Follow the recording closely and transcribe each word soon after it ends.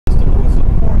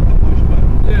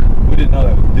didn't know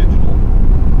that was digital.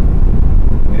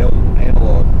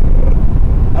 Analog.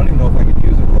 I don't even know if I could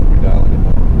use a rotary dial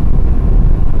anymore.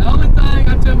 The only thing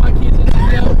I tell my kids is,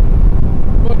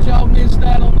 what y'all missed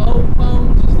out on the old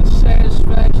phones is the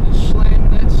satisfaction of slamming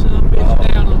that son of a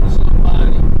bitch down on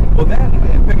somebody. Well, that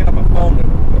and picking up a phone that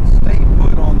stayed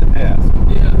put on the desk.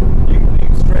 Yeah. You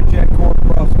can stretch that cord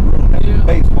across the room. That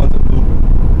face wasn't moving.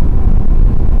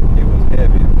 It was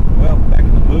heavy. Well, back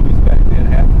in the movies back then,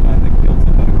 half the time they killed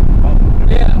somebody with a phone.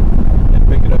 Yeah. And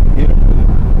pick it up and hit them with it.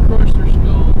 Crushed their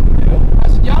skull. Yeah. I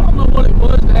said, y'all don't know what it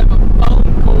was to have a phone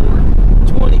cord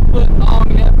 20 foot long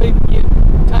and have people get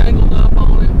tangled up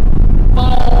on it,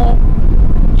 fall,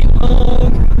 get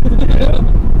hung. Yeah.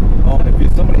 Oh,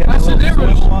 if somebody had a little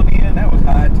swivel on the end, that was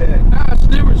high tech.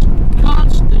 There was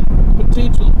constant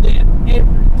potential death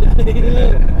every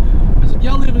day. I said,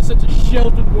 y'all live in such a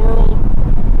sheltered world.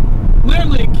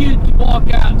 Literally, a kid could walk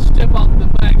out and step off the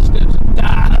back steps and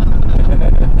die.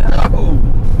 Oh.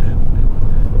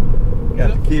 Got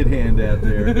the kid hand out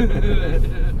there.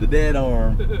 The dead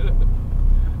arm.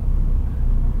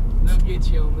 They'll get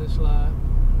you on this live.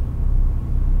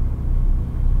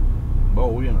 Boy,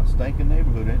 we in a stinking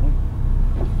neighborhood, ain't we?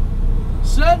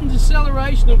 Sudden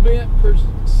deceleration event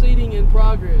proceeding in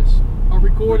progress. Or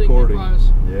recording in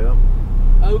progress. Yeah.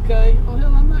 Okay. Oh,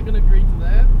 hell, I'm not going to agree to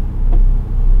that.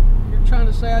 You're trying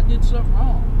to say I did something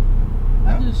wrong.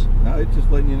 No, it's just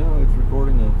letting you know it's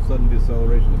recording a sudden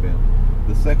deceleration event.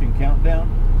 The second countdown,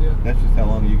 that's just how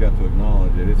long you got to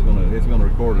acknowledge it. It's gonna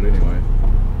record it anyway.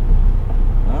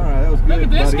 Alright, that was good. Look at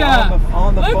this buddy. guy.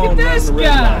 On the Look phone at this running the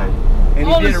guy. red light. And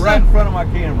he did it right in front of my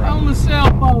camera. On the cell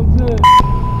phone, too.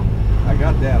 I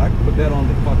got that. I can put that on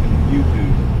the fucking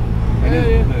YouTube.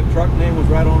 And the truck name was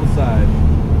right on the side.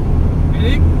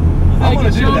 And I'm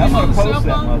gonna do that. I'm gonna post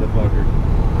that motherfucker.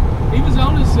 He was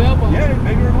on his cell phone. Yeah,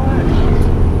 bigger than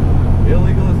mine.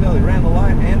 Illegal as hell. He ran the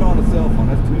light and on a cell phone.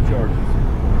 That's 2 charges.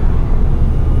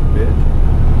 Bitch.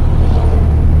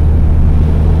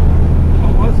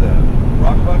 What was that?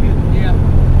 Rock bucket? Yeah.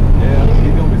 Yeah,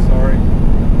 he's gonna be sorry.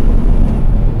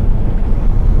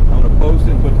 I'm gonna post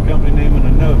it and put the company name in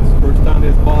the notes. First time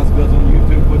this boss goes on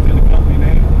YouTube, puts in the company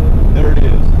name, there it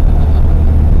is.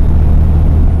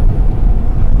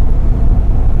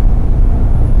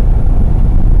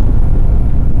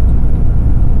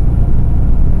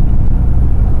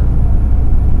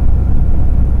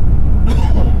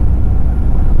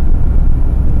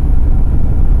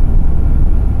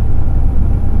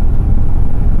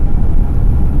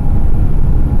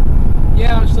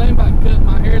 Yeah, I was thinking about cutting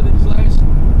my hair these last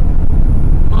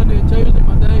Monday and Tuesday,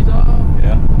 my days off.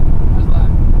 Yeah. I was like,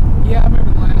 yeah, I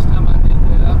remember the last time I did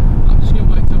that. I'm just going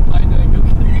to wait till payday and go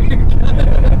get a haircut.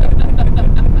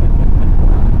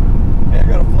 Hey, I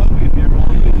got a floaty if you ever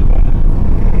want to use it.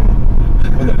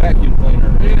 With a vacuum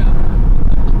cleaner. Yeah.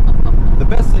 The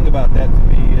best thing about that to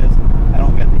me